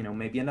with,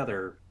 maybe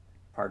another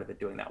part of it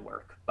doing that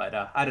work. But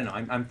I don't know.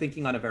 I'm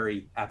thinking on a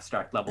very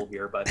abstract level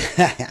here. But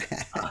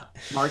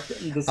Mark,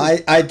 this is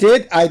I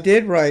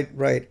did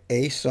write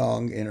a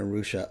song in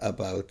Arusha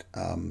about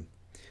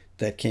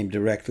that came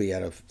directly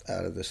out of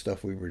the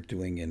stuff we were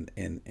doing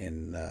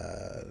in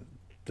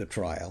the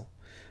trial.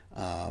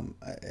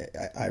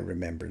 I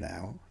remember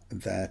now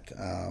that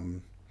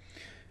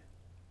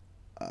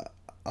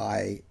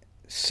I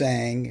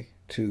sang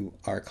to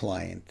our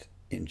client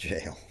in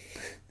jail,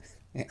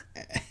 and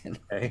he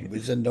okay.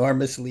 was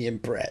enormously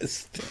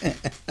impressed.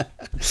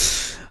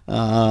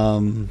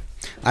 um,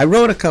 I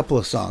wrote a couple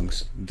of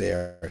songs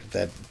there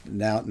that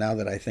now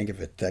that I think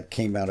of it, that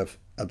came out of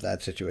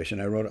that situation.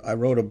 I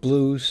wrote a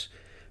blues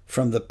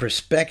from the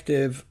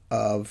perspective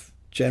of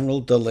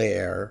General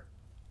Dallaire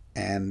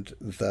and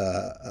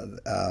the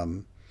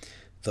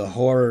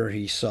horror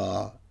he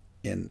saw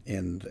in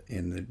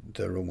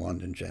the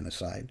Rwandan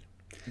genocide.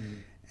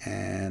 Mm.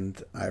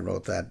 And I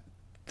wrote that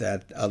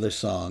other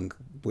song,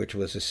 which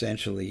was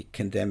essentially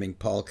condemning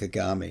Paul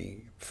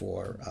Kagame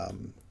for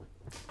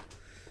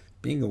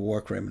being a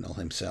war criminal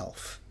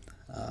himself.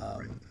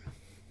 Right. Um,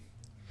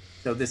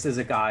 So this is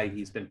a guy,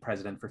 he's been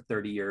president for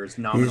 30 years,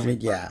 nominally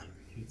yeah, party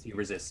Tutsi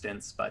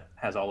resistance, but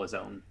has all his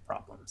own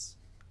problems.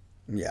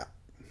 yeah.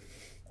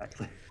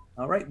 Exactly.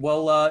 All right.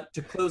 Well,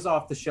 to close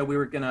off the show, we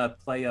were gonna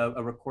play a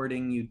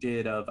recording you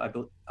did of,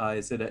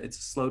 is it it's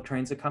Slow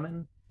Trains a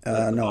Coming,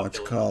 the No, Bob it's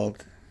Dylan album.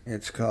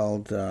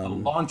 called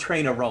Oh, Long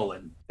Train a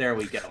Rollin'. There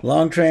we go.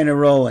 Long Train a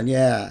Rolling.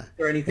 Yeah, Is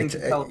there anything it's to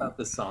tell about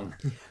this song?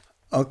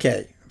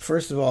 okay.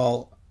 First of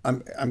all,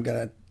 I'm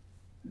gonna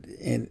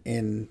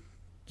in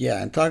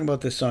yeah, and talking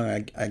about this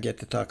song, I get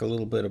to talk a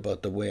little bit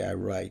about the way I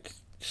write.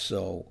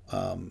 So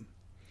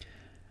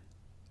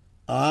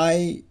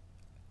I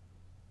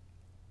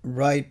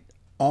write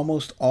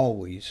almost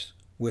always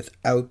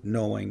without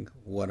knowing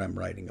what I'm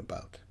writing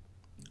about.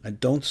 I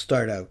don't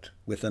start out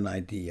with an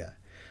idea.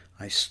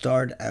 I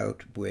start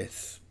out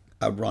with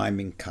a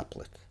rhyming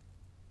couplet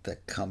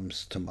that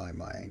comes to my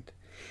mind.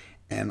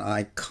 And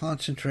I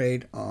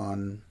concentrate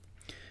on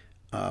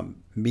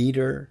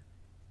meter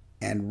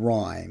and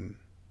rhyme,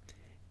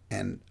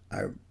 and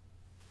I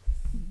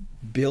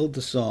build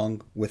the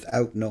song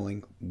without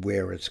knowing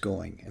where it's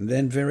going. And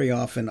then very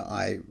often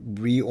I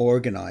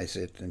reorganize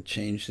it and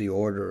change the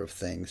order of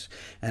things.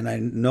 And I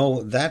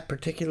know that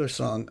particular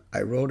song,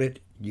 I wrote it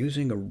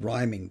using a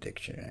rhyming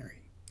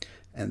dictionary.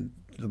 And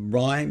the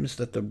rhymes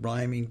that the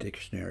rhyming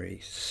dictionary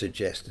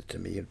suggested to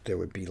me, there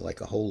would be like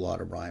a whole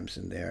lot of rhymes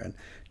in there. And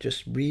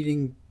just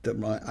reading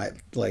I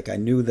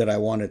knew that I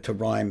wanted to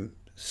rhyme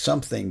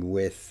something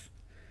with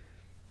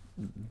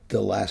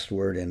the last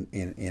word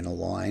in a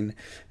line.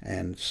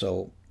 And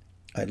so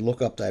I'd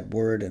look up that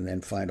word and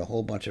then find a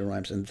whole bunch of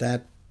rhymes. And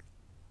that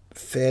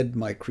fed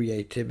my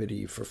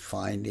creativity for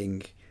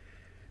finding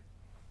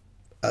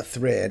a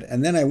thread.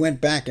 And then I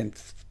went back and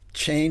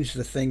changed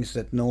the things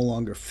that no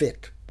longer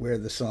fit where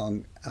the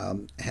song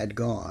had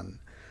gone.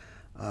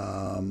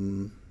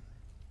 Um,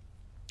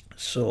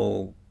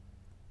 so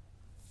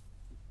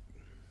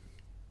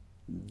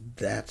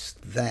that's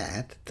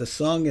that. The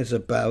song is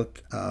about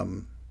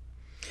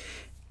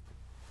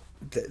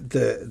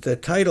the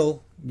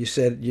title. You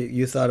said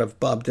you thought of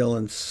Bob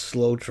Dylan's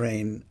 "Slow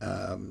Train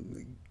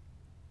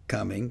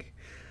Coming."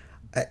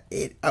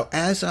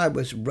 As I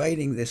was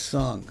writing this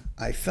song,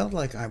 I felt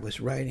like I was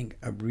writing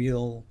a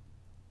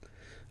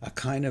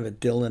kind of a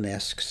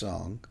Dylan-esque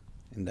song,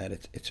 in that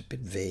it's a bit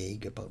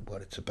vague about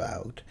what it's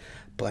about,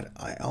 but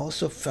I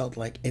also felt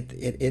like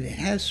it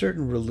has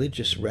certain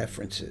religious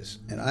references,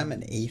 and I'm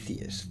an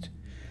atheist,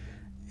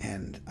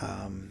 and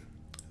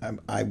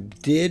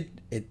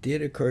it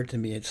did occur to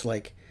me, it's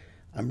like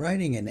I'm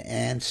writing an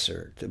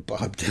answer to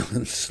Bob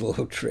Dylan's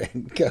 "Slow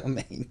Train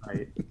Coming."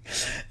 Right.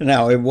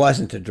 Now, it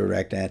wasn't a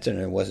direct answer, and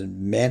it wasn't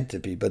meant to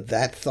be, but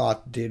that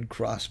thought did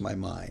cross my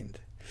mind.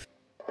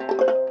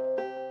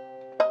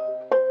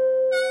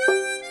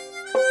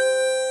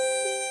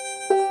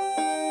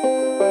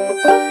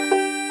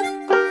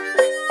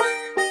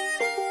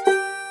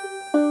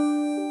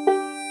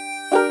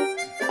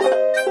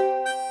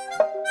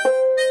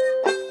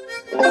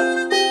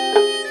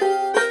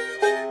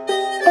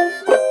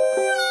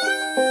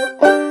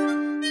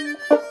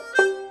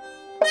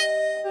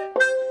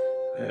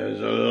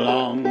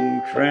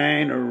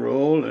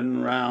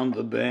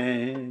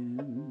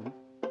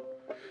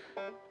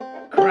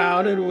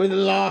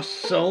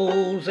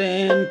 souls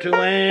end to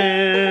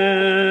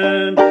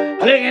end.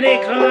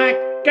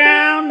 Clickety-clack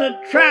down the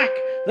track,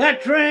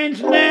 that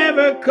train's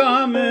never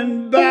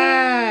coming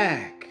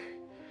back.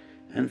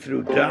 And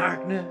through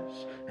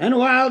darkness and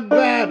wild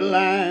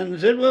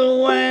badlands it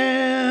will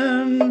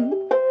wend.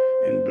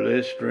 In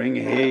blistering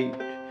heat,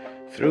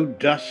 through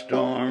dust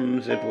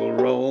storms it will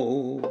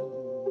roll,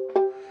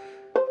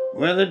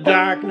 where the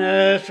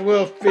darkness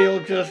will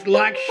feel just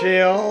like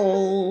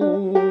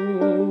Sheol,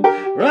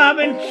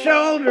 rubbing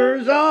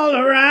shoulders all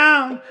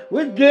around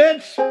with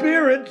dead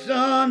spirits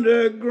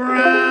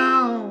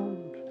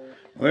underground,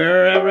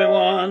 where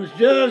everyone's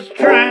just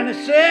trying to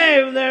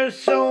save their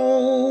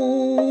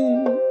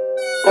soul.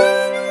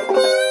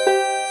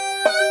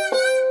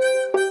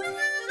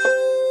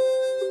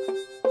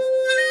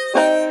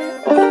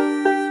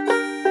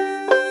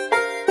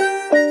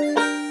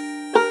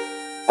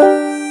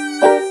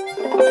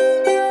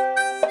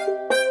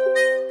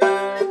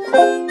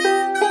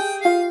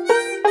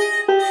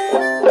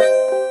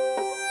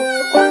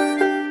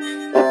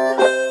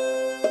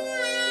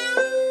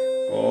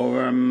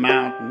 Over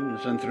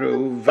mountains and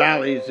through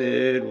valleys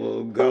it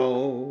will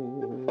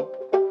go,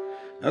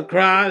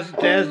 across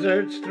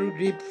deserts, through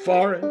deep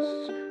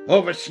forests,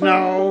 over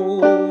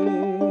snow.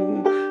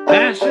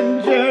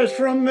 Passengers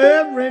from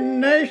every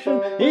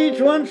nation,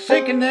 each one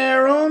seeking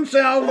their own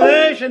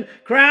salvation,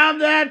 crowd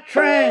that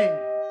train,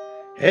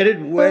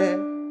 headed where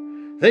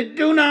they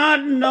do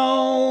not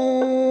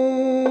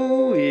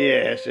know.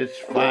 Yes, its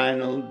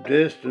final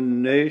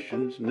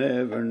destination's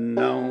never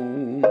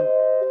known.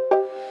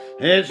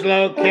 Its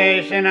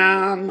location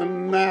on the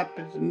map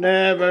is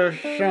never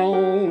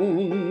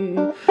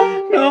shown.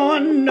 No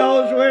one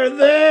knows where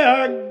they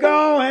are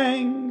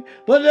going,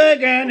 but they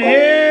can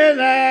hear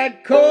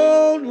that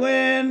cold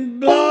wind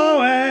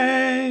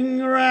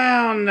blowing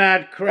around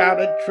that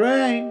crowded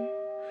train,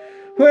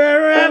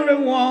 where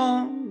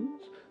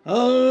everyone's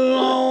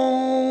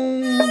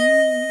alone.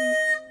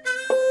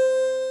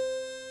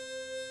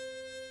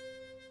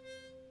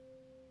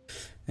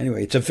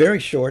 Anyway, it's a very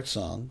short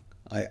song.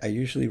 I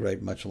usually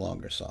write much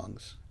longer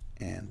songs,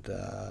 and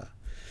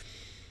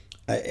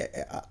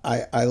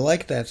I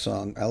like that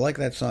song. I like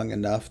that song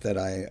enough that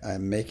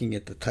I'm making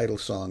it the title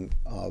song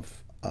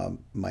of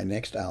my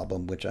next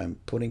album, which I'm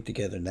putting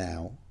together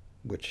now,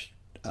 which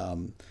I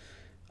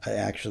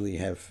actually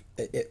have.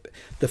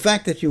 The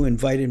fact that you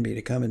invited me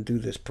to come and do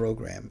this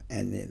program,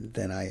 and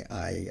then I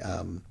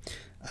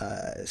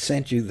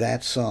sent you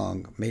that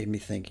song, made me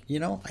think,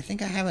 I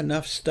think I have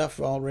enough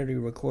stuff already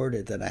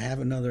recorded that I have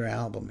another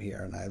album here.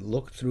 And I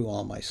looked through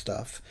all my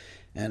stuff,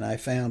 and I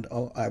found,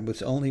 I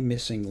was only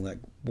missing like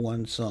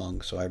one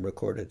song, so I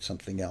recorded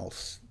something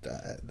else.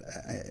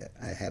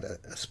 I had a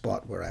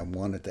spot where I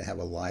wanted to have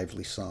a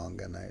lively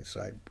song, and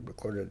so I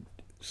recorded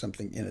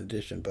something in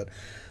addition. But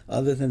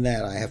other than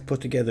that, I have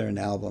put together an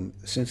album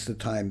since the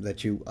time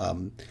that you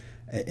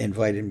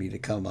invited me to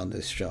come on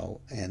this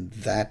show, and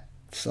that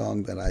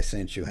song that I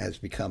sent you has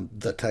become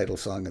the title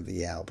song of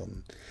the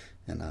album.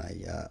 And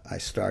I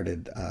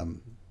started.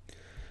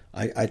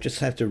 I just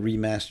have to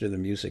remaster the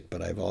music,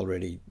 but I've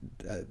already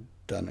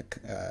done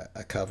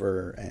a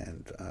cover,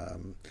 and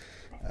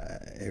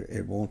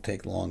it won't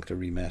take long to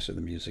remaster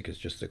the music. It's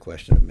just a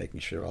question of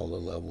making sure all the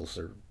levels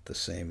are the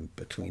same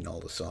between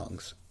all the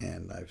songs.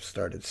 And I've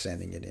started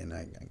sending it in.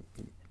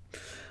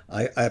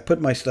 I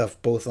put my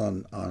stuff both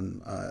on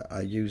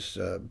I use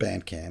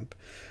Bandcamp,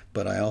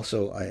 but I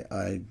also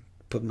I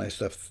put my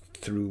stuff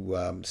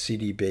through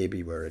CD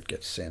Baby, where it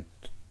gets sent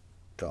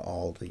to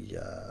all the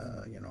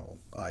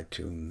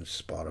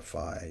iTunes,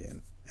 Spotify,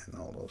 and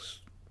all those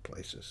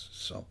places.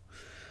 So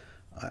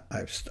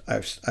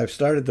I've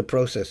started the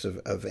process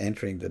of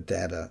entering the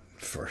data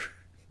for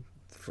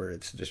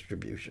its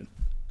distribution.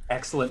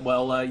 Excellent.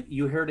 Well,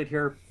 you heard it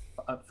here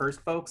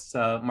first, folks.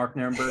 Marc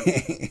Nerenberg,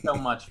 thank you so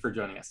much for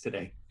joining us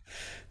today.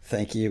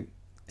 Thank you.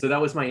 So that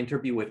was my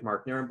interview with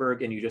Marc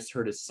Nerenberg, and you just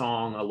heard his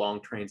song, "A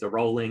Long Trains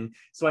A-Rolling."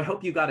 So I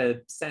hope you got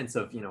a sense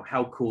of,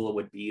 how cool it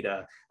would be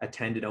to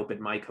attend an open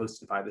mic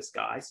hosted by this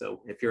guy.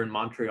 So if you're in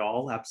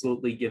Montreal,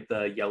 absolutely give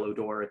the Yellow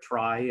Door a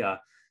try.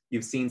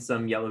 You've seen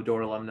some Yellow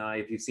Door alumni.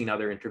 If you've seen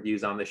other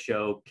interviews on the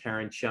show,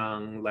 Karen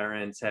Chung,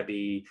 Laren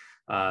Sebi,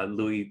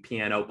 Louis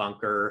Piano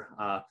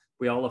Bunker,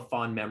 we all have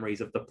fond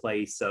memories of the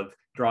place, of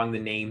drawing the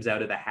names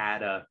out of the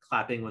hat,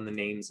 clapping when the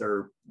names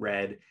are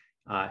read.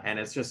 And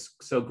it's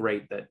just so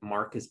great that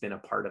Marc has been a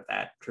part of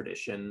that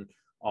tradition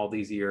all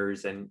these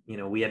years. And,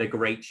 we had a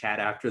great chat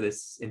after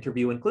this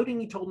interview,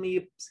 including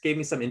he gave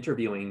me some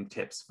interviewing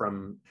tips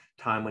from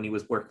time when he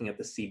was working at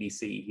the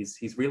CBC.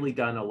 He's really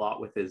done a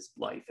lot with his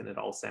life, and it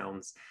all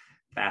sounds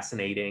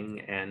fascinating.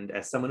 And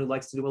as someone who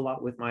likes to do a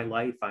lot with my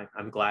life,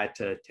 I'm glad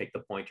to take the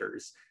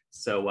pointers.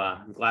 So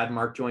I'm glad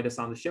Marc joined us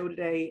on the show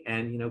today,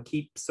 and,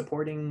 keep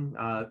supporting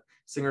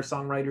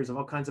singer-songwriters of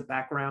all kinds of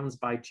backgrounds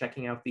by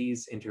checking out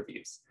these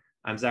interviews.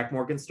 I'm Zach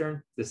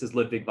Morgenstern. This is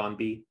Ludwig von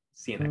B.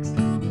 See you next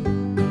time.